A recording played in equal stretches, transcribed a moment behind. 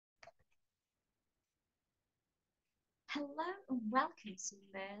Hello and welcome to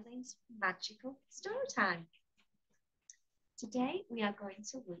Merlin's Magical Storytime. Today we are going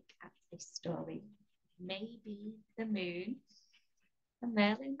to look at this story, Maybe the Moon. And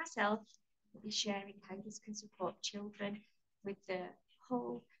Merlin and myself will be sharing how this can support children with their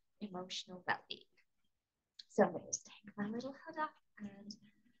whole emotional well-being. So I'm going to take my little hood off and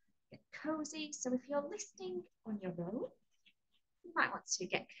get cozy. So if you're listening on your own, you might want to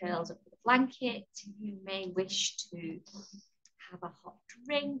get curled up with a blanket. You may wish to have a hot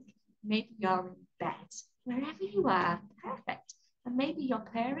drink. Maybe you're in bed. Wherever you are, perfect. And maybe your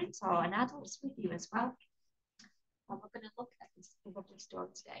parents or an adult's with you as well. And we're going to look at this lovely story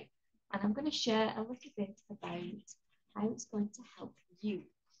today. And I'm going to share a little bit about how it's going to help you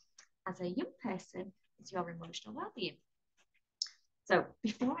as a young person with your emotional well-being. So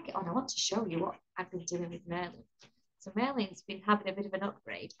before I get on, I want to show you what I've been doing with Merlin. So Merlin's been having a bit of an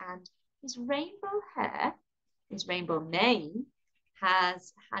upgrade, and his rainbow hair, his rainbow mane,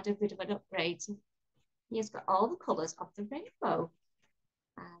 has had a bit of an upgrade. So he has got all the colours of the rainbow.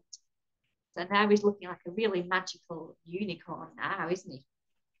 And so now he's looking like a really magical unicorn now, isn't he?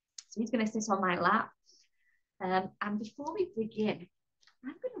 So he's going to sit on my lap. And before we begin,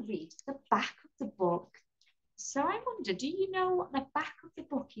 I'm going to read the back of the book. So I wonder, do you know what the back of the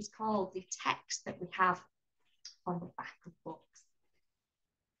book is called, the text that we have on the back of books?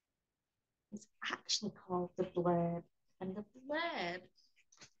 It's actually called the blurb. And the blurb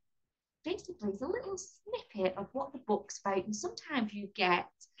basically is a little snippet of what the book's about. And sometimes you get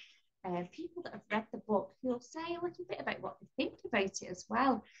people that have read the book who'll say a little bit about what they think about it as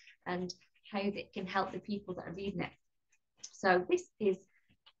well, and how it can help the people that are reading it. So this is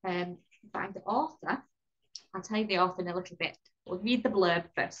by the author. I'll tell you the author in a little bit. We'll read the blurb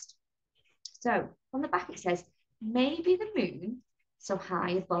first. So on the back it says, "Maybe the moon, so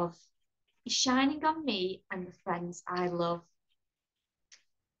high above, is shining on me and the friends I love.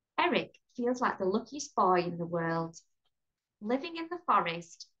 Eric feels like the luckiest boy in the world, living in the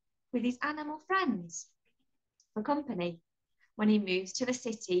forest with his animal friends. For company, when he moves to the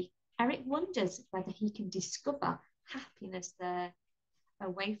city, Eric wonders whether he can discover happiness there,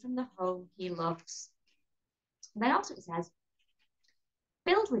 away from the home he loves." And then also it says,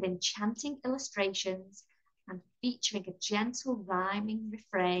 "Filled with enchanting illustrations and featuring a gentle rhyming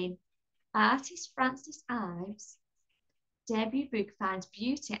refrain, artist Francis Ives' debut book finds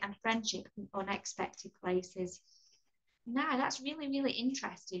beauty and friendship in unexpected places." Now that's really, really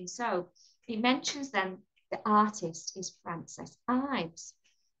interesting. So it mentions then the artist is Francis Ives.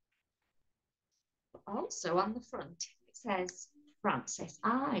 But also on the front, it says Francis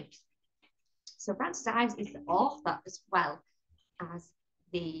Ives. So Francis Ives is the author as well as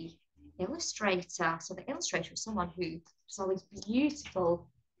the illustrator. So the illustrator is someone who has all these beautiful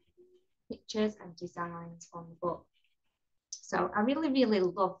pictures and designs on the book. So I really, really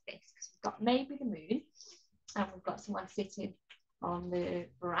love this because we've got Maybe the Moon, and we've got someone sitting on the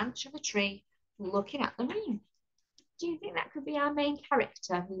branch of a tree looking at the moon. Do you think that could be our main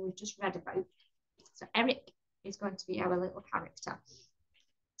character who we've just read about? So Eric is going to be our little character.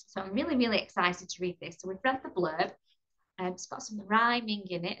 So I'm really, really excited to read this. So we've read the blurb. It's got some rhyming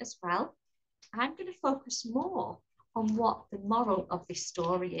in it as well. I'm going to focus more on what the moral of this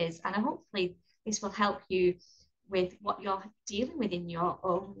story is, and hopefully this will help you with what you're dealing with in your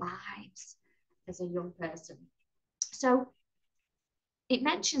own lives as a young person. So it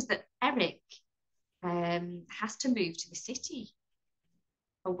mentions that Eric has to move to the city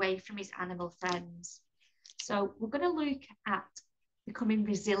away from his animal friends. So we're going to look at becoming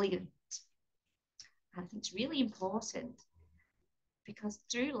resilient. And I think it's really important because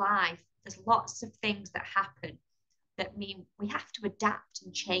through life, there's lots of things that happen that mean we have to adapt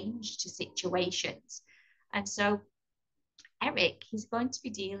and change to situations. And so Eric, he's going to be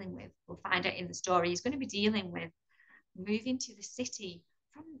dealing with, we'll find out in the story, he's going to be dealing with moving to the city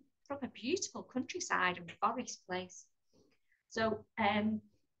from a beautiful countryside and forest place. So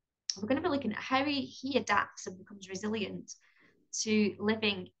we're going to be looking at how he adapts and becomes resilient to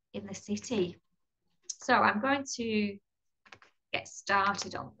living in the city. So I'm going to get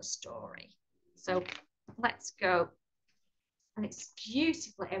started on the story. So let's go. And it's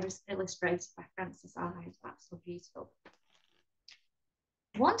beautifully illustrated by Francis Ives. That's so beautiful.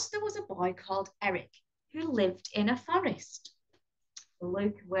 "Once there was a boy called Eric who lived in a forest."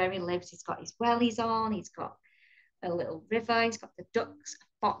 Look where he lives. He's got his wellies on. He's got a little river. He's got the ducks, a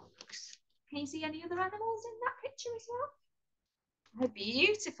fox. Can you see any other animals in that picture as well? How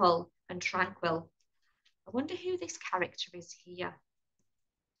beautiful and tranquil. I wonder who this character is here.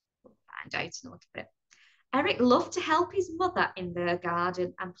 We'll find out in a little bit. Eric loved to help his mother in their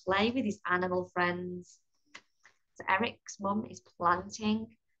garden and play with his animal friends. So Eric's mum is planting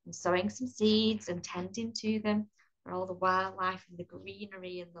and sowing some seeds and tending to them for all the wildlife and the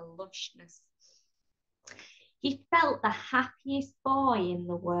greenery and the lushness. He felt the happiest boy in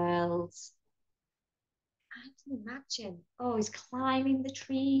the world. I can imagine. Oh, he's climbing the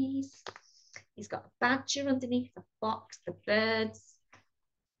trees. He's got a badger underneath, the fox, the birds.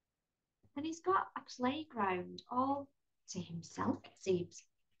 And he's got a playground all to himself, it seems.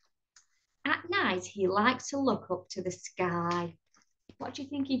 At night, he liked to look up to the sky. What do you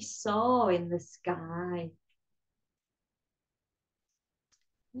think he saw in the sky?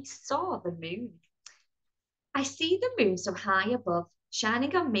 He saw the moon. I see the moon so high above,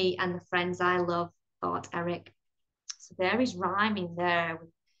 shining on me and the friends I love, thought Eric. So there is rhyming there with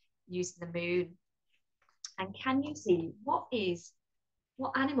using the moon. And can you see what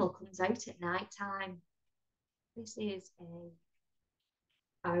animal comes out at night time? This is a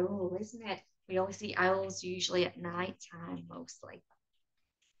owl, isn't it? We only see owls usually at night time mostly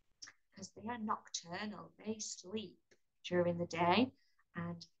because they are nocturnal. They sleep during the day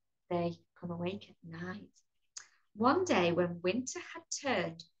and they come awake at night. One day when winter had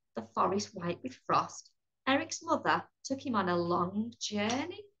turned the forest white with frost, Eric's mother took him on a long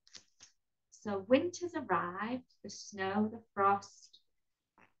journey. So winter's arrived, the snow, the frost.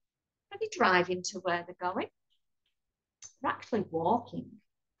 Are they driving to where they're going? They're actually walking.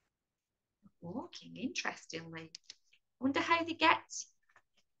 Walking, interestingly. I wonder how they get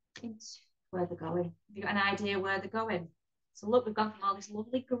into where they're going. Have you got an idea where they're going? So look, we've gone from all this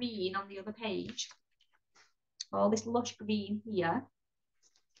lovely green on the other page, all this lush green here,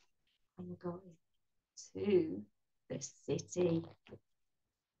 and we're going to the city.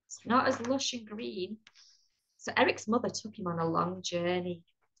 It's not as lush and green. So Eric's mother took him on a long journey.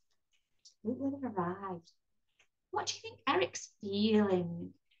 Look where they've arrived. What do you think Eric's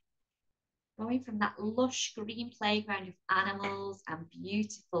feeling? Going from that lush green playground of animals and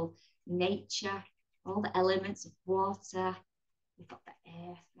beautiful nature, all the elements of water. We've got the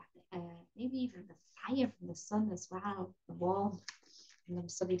air, maybe even the fire from the sun as well, the warmth from them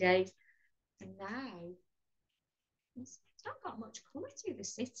sunny days. And now it's not got much colour to the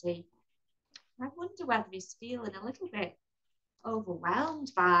city. I wonder whether he's feeling a little bit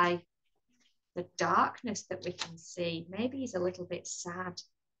overwhelmed by the darkness that we can see. Maybe he's a little bit sad.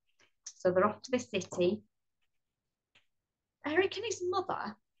 So they're off to the city. Eric and his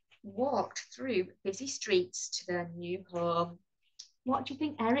mother walked through busy streets to their new home. What do you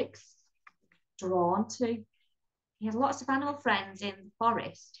think Eric's drawn to? He has lots of animal friends in the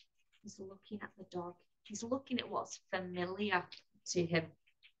forest. He's looking at the dog. He's looking at what's familiar to him.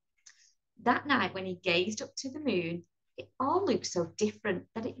 That night, when he gazed up to the moon, it all looked so different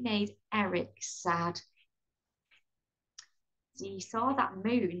that it made Eric sad. So he saw that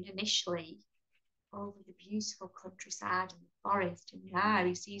moon initially over the beautiful countryside and the forest, and now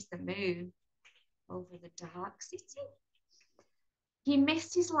he sees the moon over the dark city. He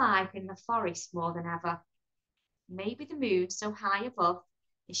missed his life in the forest more than ever. Maybe the moon so high above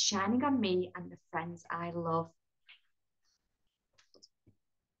is shining on me and the friends I love.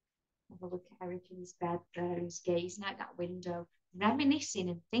 Have a look at Eric in his bed there, who's gazing out that window, reminiscing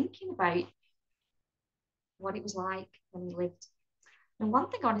and thinking about what it was like when he lived. And one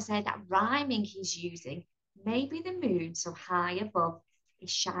thing I want to say, that rhyming he's using, maybe the moon so high above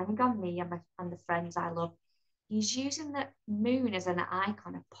is shining on me and the friends I love. He's using the moon as an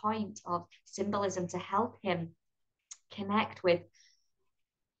icon, a point of symbolism to help him connect with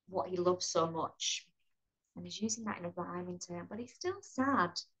what he loves so much. And he's using that in a rhyming term, but he's still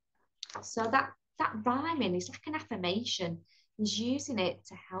sad. So that rhyming is like an affirmation. He's using it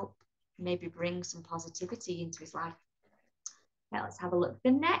to help maybe bring some positivity into his life. Now let's have a look.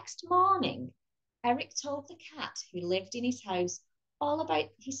 The next morning, Eric told the cat who lived in his house all about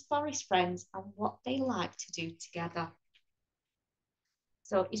his forest friends and what they like to do together.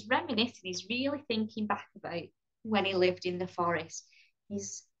 So he's reminiscing, he's really thinking back about when he lived in the forest.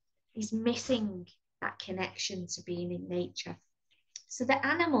 He's missing that connection to being in nature. So the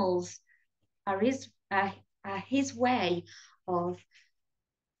animals are his way of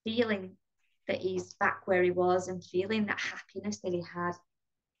feeling that he's back where he was and feeling that happiness that he had.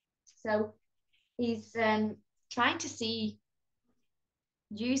 So he's trying to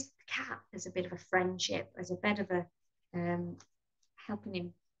use the cat as a bit of a friendship, as a bit of a helping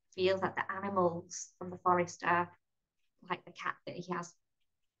him feel that the animals from the forest are like the cat that he has.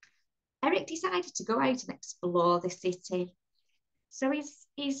 Eric decided to go out and explore the city. So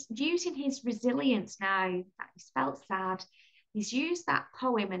he's using his resilience now that he's felt sad. He's used that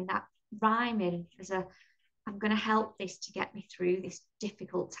poem and that rhyming as I'm going to help this to get me through this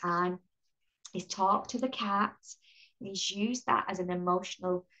difficult time. He's talked to the cat. He's used that as an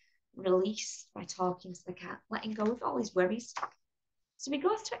emotional release by talking to the cat, letting go of all his worries. So he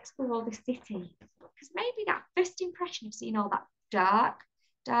goes to explore the city because maybe that first impression of seeing all that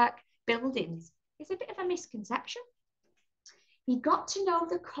dark buildings is a bit of a misconception. He got to know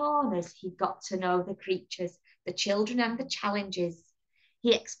the corners, he got to know the creatures, the children and the challenges.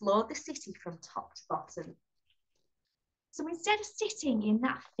 He explored the city from top to bottom. So instead of sitting in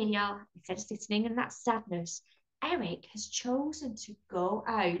that fear, instead of sitting in that sadness, Eric has chosen to go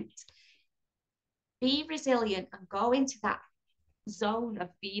out, be resilient, and go into that zone of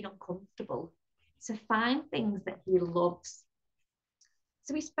being uncomfortable to find things that he loves.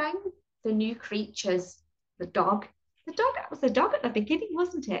 So he's found the new creatures, the dog. That was the dog at the beginning,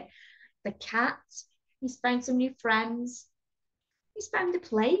 wasn't it? The cat. He's found some new friends. He's found the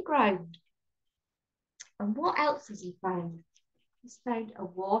playground. And what else has he found? He's found a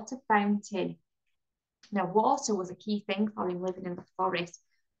water fountain. Now, water was a key thing for him living in the forest.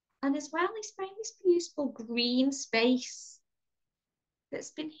 And as well, he's found this beautiful green space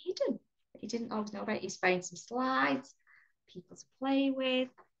that's been hidden that he didn't always know about. He's found some slides, people to play with.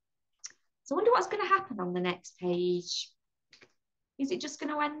 So I wonder what's going to happen on the next page. Is it just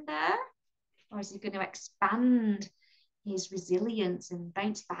going to end there? Or is he going to expand his resilience and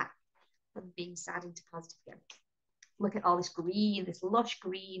bounce back from being sad into positive again? Look at all this green, this lush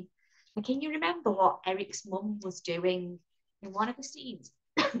green. And can you remember what Eric's mum was doing in one of the scenes?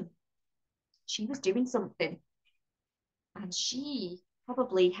 She was doing something, and she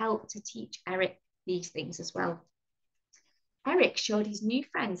probably helped to teach Eric these things as well. Eric showed his new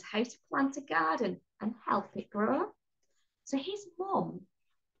friends how to plant a garden and help it grow. So his mum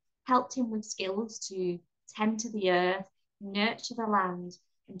helped him with skills to tend to the earth, nurture the land,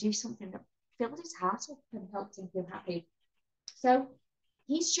 and do something that filled his heart up and helped him feel happy. So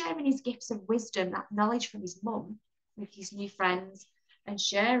he's sharing his gifts of wisdom, that knowledge from his mum, with his new friends, and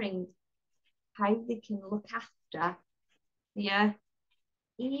sharing how they can look after the earth.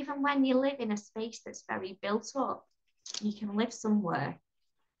 Even when you live in a space that's very built up, you can live somewhere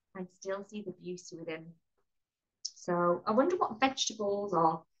and still see the beauty within. So I wonder what vegetables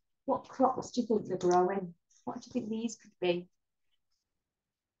or what crops do you think they're growing? What do you think these could be?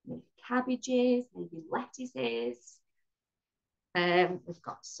 Maybe cabbages, maybe lettuces. We've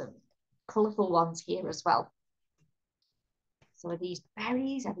got some colourful ones here as well. So are these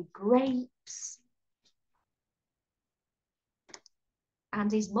berries? Are they grapes?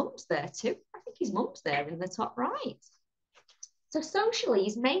 And his mum's there too. I think his mum's there in the top right. So socially,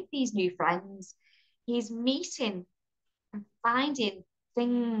 he's made these new friends. He's meeting and finding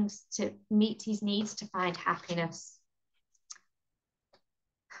things to meet his needs to find happiness.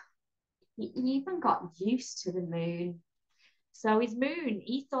 He even got used to the moon. So his moon,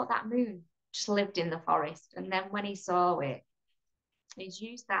 he thought that moon just lived in the forest. And then when he saw it, he's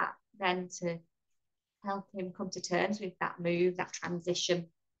used that then to help him come to terms with that move, that transition.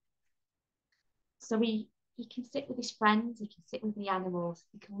 So he can sit with his friends, he can sit with the animals,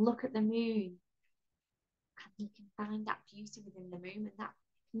 he can look at the moon, and he can find that beauty within the moon. And that,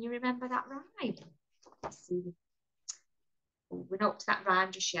 can you remember that rhyme? Let's see. Oh, we're not up to that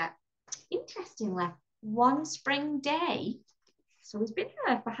rhyme just yet. Interestingly, one spring day, so he's been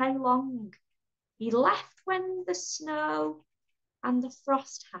there for how long? He left when the snow and the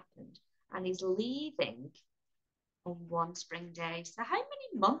frost happened, and he's leaving on one spring day. So how many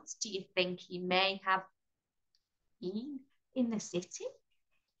months do you think he may have been in the city?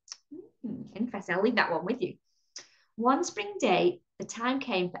 Interesting. I'll leave that one with you. One spring day, the time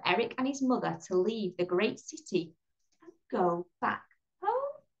came for Eric and his mother to leave the great city and go back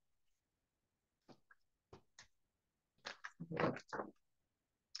home.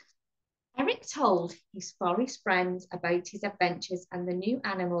 Eric told his forest friends about his adventures and the new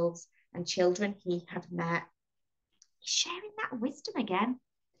animals and children he had met. He's sharing that wisdom again.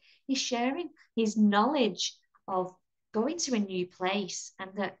 He's sharing his knowledge of going to a new place,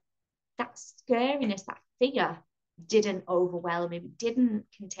 and that scariness, that fear didn't overwhelm him, didn't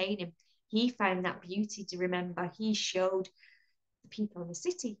contain him. He found that beauty to remember. He showed the people in the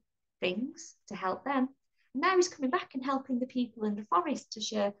city things to help them. And now he's coming back and helping the people in the forest to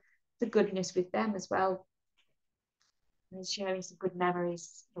share the goodness with them as well. And he's sharing some good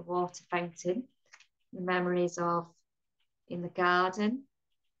memories, the water fountain, the memories of in the garden,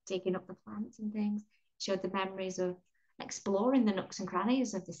 digging up the plants and things. Showed the memories of exploring the nooks and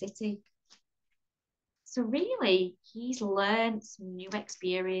crannies of the city. So really, he's learned some new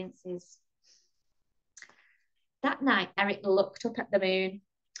experiences. That night, Eric looked up at the moon.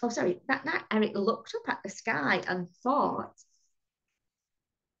 Oh, sorry. That night, Eric looked up at the sky and thought,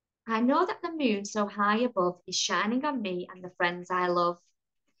 I know that the moon so high above is shining on me and the friends I love.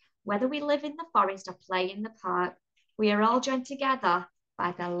 Whether we live in the forest or play in the park, we are all joined together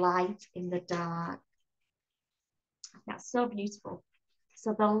by the light in the dark. That's so beautiful.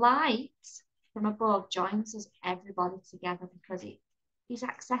 So the light from above joins us everybody together because it is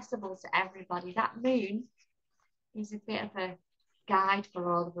accessible to everybody. That moon is a bit of a guide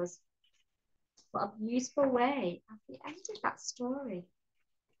for all of us. What a beautiful way at the end of that story.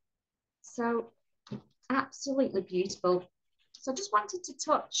 So absolutely beautiful. So I just wanted to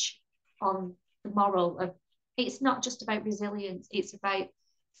touch on the moral of it's not just about resilience, it's about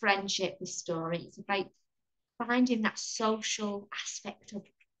friendship, this story. It's about finding that social aspect of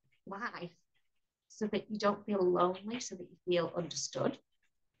life so that you don't feel lonely, so that you feel understood.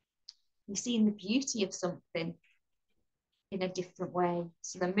 You're seeing the beauty of something in a different way.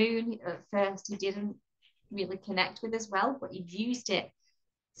 So the moon, at first, he didn't really connect with as well, but he used it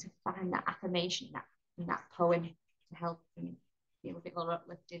to find that affirmation in that poem to help him feel a bit more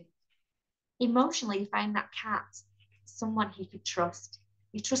uplifted. Emotionally, he found that cat, someone he could trust.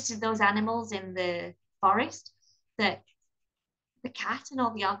 He trusted those animals in the forest, that the cat and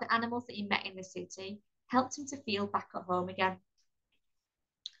all the other animals that he met in the city helped him to feel back at home again.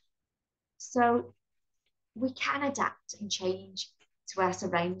 So we can adapt and change to our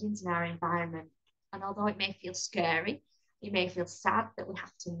surroundings and our environment. And although it may feel scary, it may feel sad that we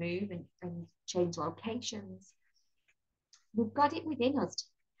have to move and change locations, we've got it within us to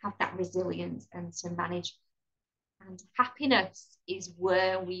have that resilience and to manage. And happiness is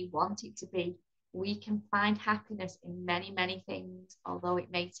where we want it to be. We can find happiness in many, many things, although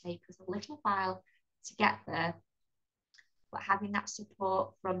it may take us a little while to get there. But having that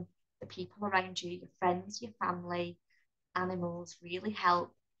support from the people around you, your friends, your family, animals really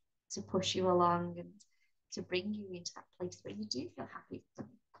help to push you along and to bring you into that place where you do feel happy.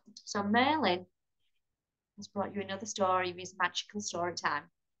 So Merlin has brought you another story of his magical story time.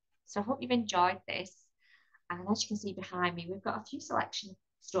 So I hope you've enjoyed this. And as you can see behind me, we've got a few selection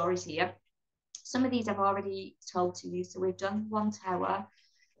stories here. Some of these I've already told to you. So we've done One Tower.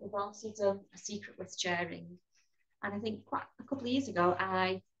 We've also done A Secret Worth Sharing. And I think quite a couple of years ago,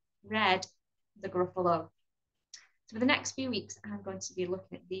 I read The Gruffalo. So for the next few weeks, I'm going to be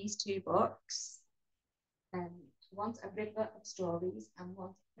looking at these two books. One's a river of stories and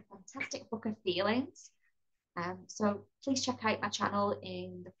one's a fantastic book of feelings. So please check out my channel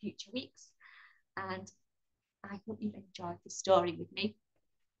in the future weeks. And I hope you've enjoyed this story with me.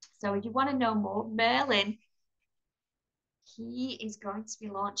 So if you want to know more, Merlin, he is going to be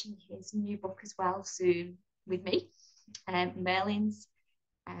launching his new book as well soon with me. Merlin's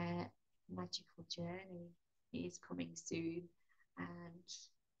magical journey is coming soon, and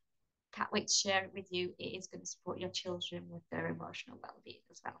can't wait to share it with you. It is going to support your children with their emotional well-being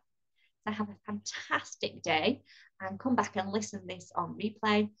as well. So have a fantastic day and come back and listen this on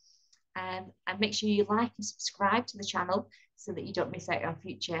replay. And make sure you like and subscribe to the channel so that you don't miss out on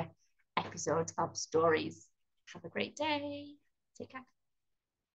future episodes of stories. Have a great day. Take care.